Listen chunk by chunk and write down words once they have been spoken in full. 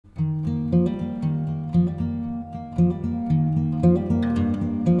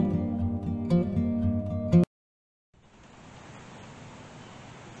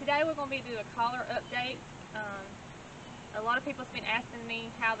me to do a collar update. A lot of people's been asking me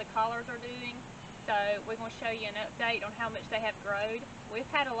how the collars are doing, so we're going to show you an update on how much they have growed. We've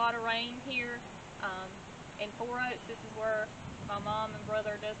had a lot of rain here in Four Oaks. This is where my mom and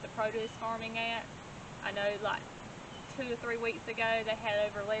brother does the produce farming at. I know like 2 or 3 weeks ago they had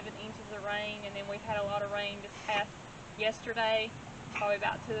over 11 inches of rain, and then we've had a lot of rain this past yesterday, probably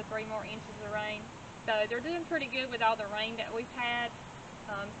about 2 or 3 more inches of rain. So they're doing pretty good with all the rain that we've had.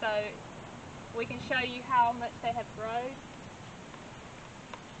 So we can show you how much they have grown.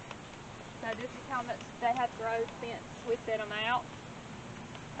 So this is how much they have grown since we set them out.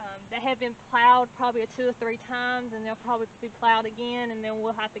 They have been plowed probably 2 or 3 times, and they'll probably be plowed again, and then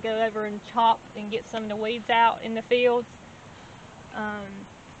we'll have to go over and chop and get some of the weeds out in the fields.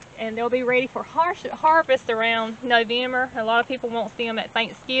 And they'll be ready for harvest around November. A lot of people won't see them at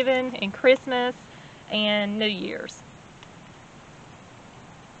Thanksgiving and Christmas and New Year's.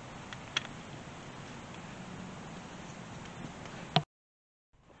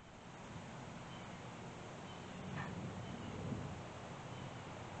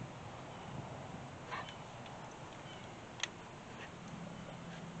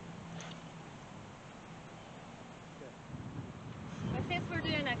 Since we're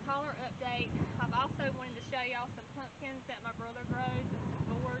doing a collar update, I've also wanted to show y'all some pumpkins that my brother grows and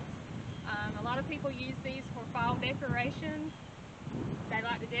some gourds. A lot of people use these for fall decorations. They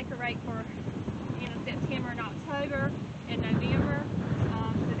like to decorate for September and October and November.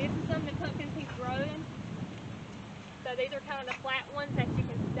 So this is some of the pumpkins he's growing. So these are kind of the flat ones that you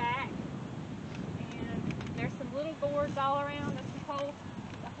can stack. And there's some little gourds all around.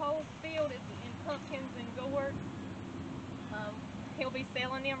 The whole field is in pumpkins and gourds. He'll be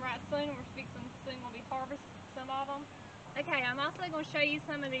selling them right soon. We're soon going to be harvesting some of them. Okay, I'm also going to show you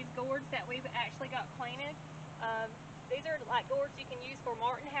some of these gourds that we've actually got planted. These are like gourds you can use for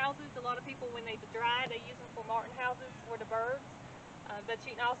martin houses. A lot of people, when they dry, they use them for martin houses for the birds. But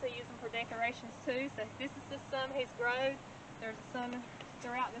you can also use them for decorations too. So this is just some he's grown. There's some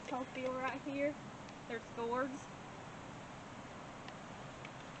throughout this whole field right here. There's gourds.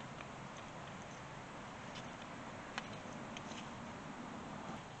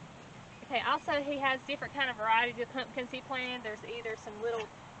 Okay, also he has different kind of varieties of pumpkins he planted. There's either some little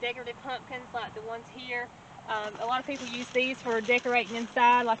decorative pumpkins like the ones here. A lot of people use these for decorating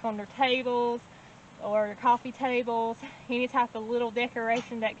inside, like on their tables or their coffee tables. Any type of little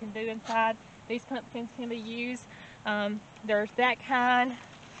decoration that can do inside, these pumpkins can be used. There's that kind.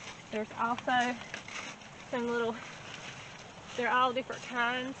 There's also some little, they're all different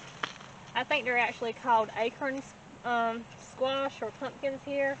kinds. I think they're actually called acorn squash or pumpkins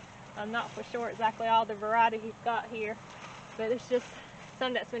here. I'm not for sure exactly all the variety he's got here, but it's just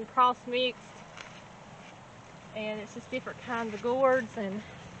some that's been cross-mixed, and it's just different kinds of gourds and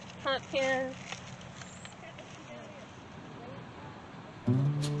pumpkins.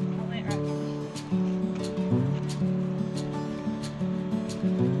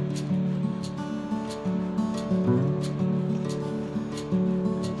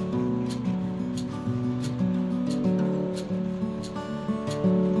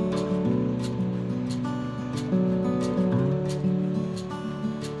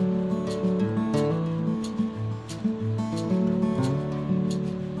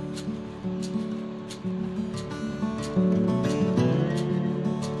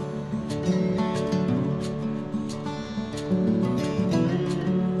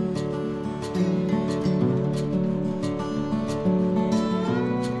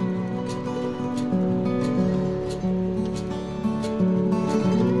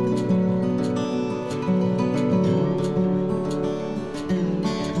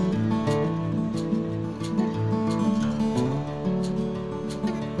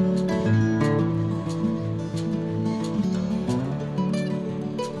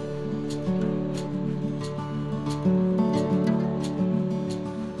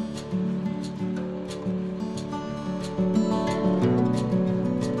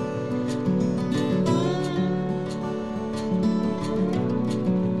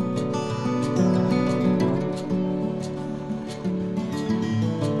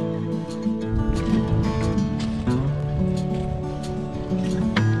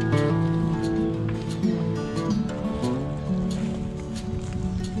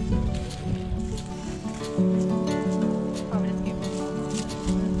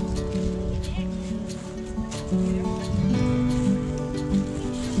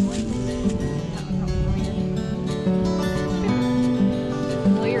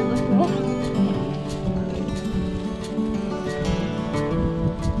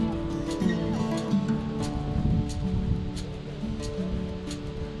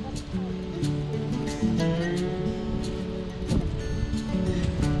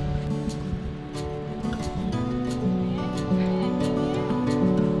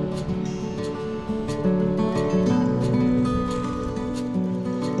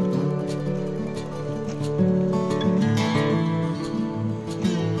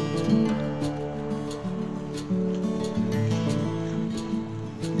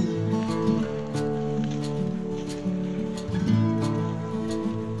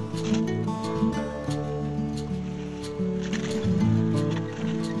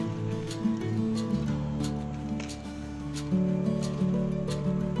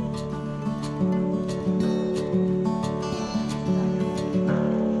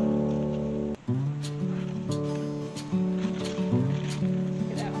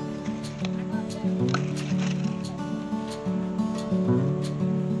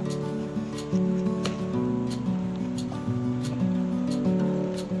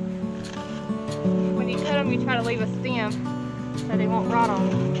 so they won't rot on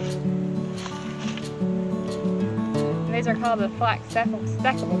them. And these are called the flat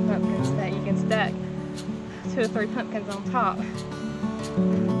stackable pumpkins that you can stack 2 or 3 pumpkins on top.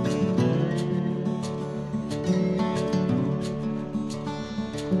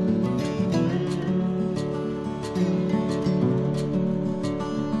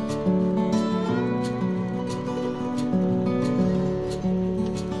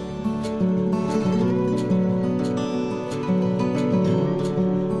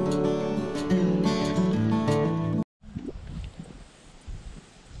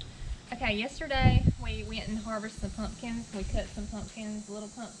 Okay, yesterday we went and harvested some pumpkins. We cut some pumpkins, little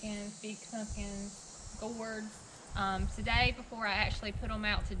pumpkins, big pumpkins, gourds. Today, before I actually put them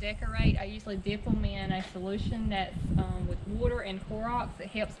out to decorate, I usually dip them in a solution that's with water and Clorox. It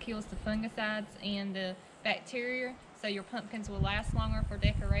helps kill the fungicides and the bacteria, so your pumpkins will last longer for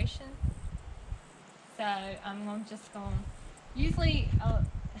decoration. So I'm just going to, usually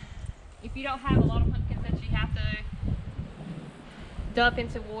if you don't have a lot of pumpkins that you have to dump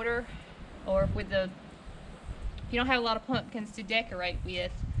into water, or if you don't have a lot of pumpkins to decorate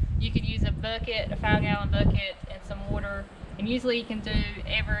with, you could use a bucket, a 5-gallon bucket, and some water. And usually you can do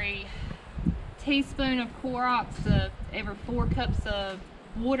every teaspoon of Clorox every 4 cups of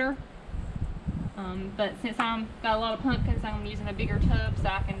water. But since I've got a lot of pumpkins, I'm using a bigger tub so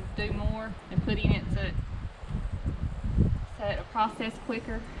I can do more and put in it so it'll process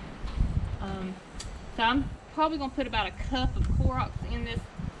quicker. So I'm probably going to put about a cup of Clorox in this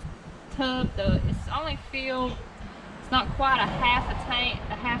tub. Though it's only filled, it's not quite a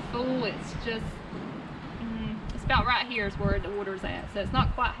half full. It's just it's about right here is where the water's at, so it's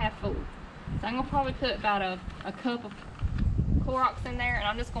not quite half full. So I'm gonna probably put about a cup of Clorox in there, and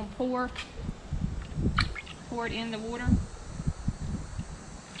I'm just gonna pour it in the water.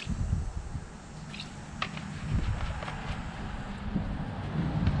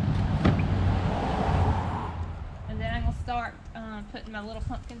 And then I'm gonna start putting my little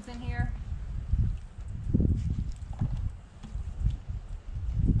pumpkins in here.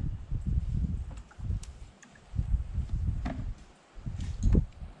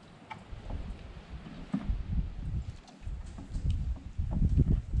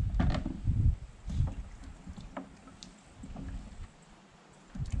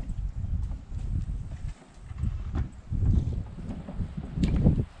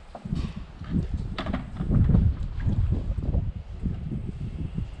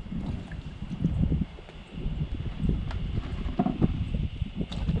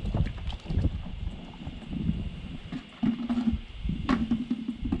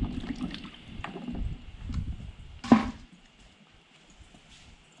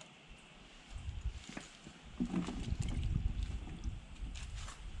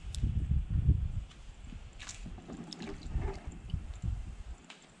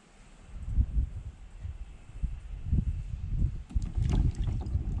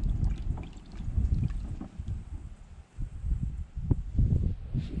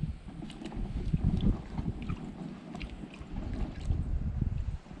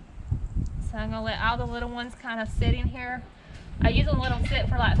 So I'm gonna let all the little ones kind of sit in here. I usually let them sit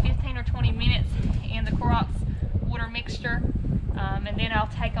for like 15 or 20 minutes in the Clorox water mixture, and then I'll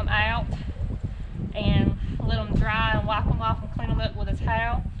take them out and let them dry and wipe them off and clean them up with a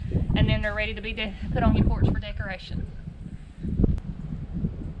towel, and then they're ready to be put on your porch for decoration.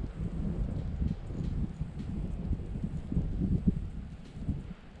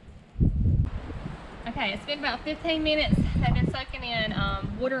 Okay, it's been about 15 minutes. They've been soaking in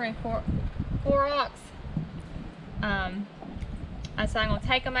water and Clorox. So I'm going to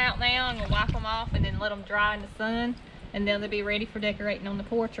take them out now and we'll wipe them off and then let them dry in the sun, and then they'll be ready for decorating on the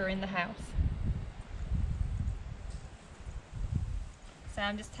porch or in the house. So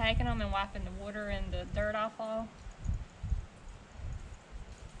I'm just taking them and wiping the water and the dirt off all.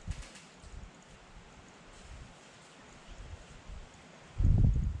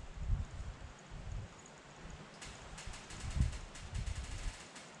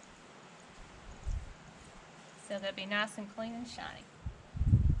 So they'll be nice and clean and shiny.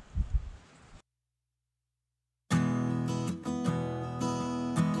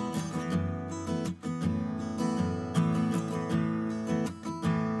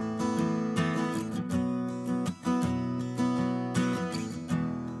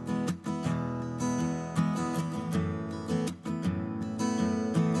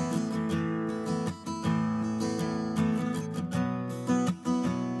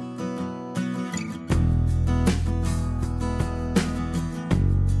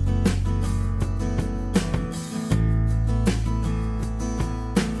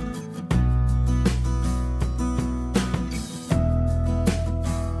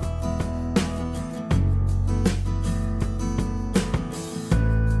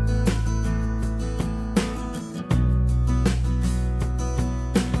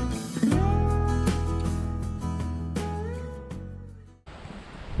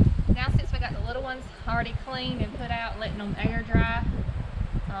 got the little ones already cleaned and put out, letting them air dry.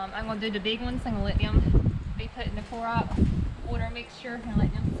 I'm going to do the big ones. I'm going to let them be put in the 4-aught water mixture and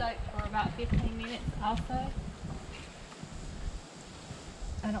let them soak for about 15 minutes also.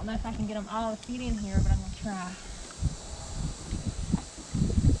 I don't know if I can get them all to fit in here, but I'm going to try.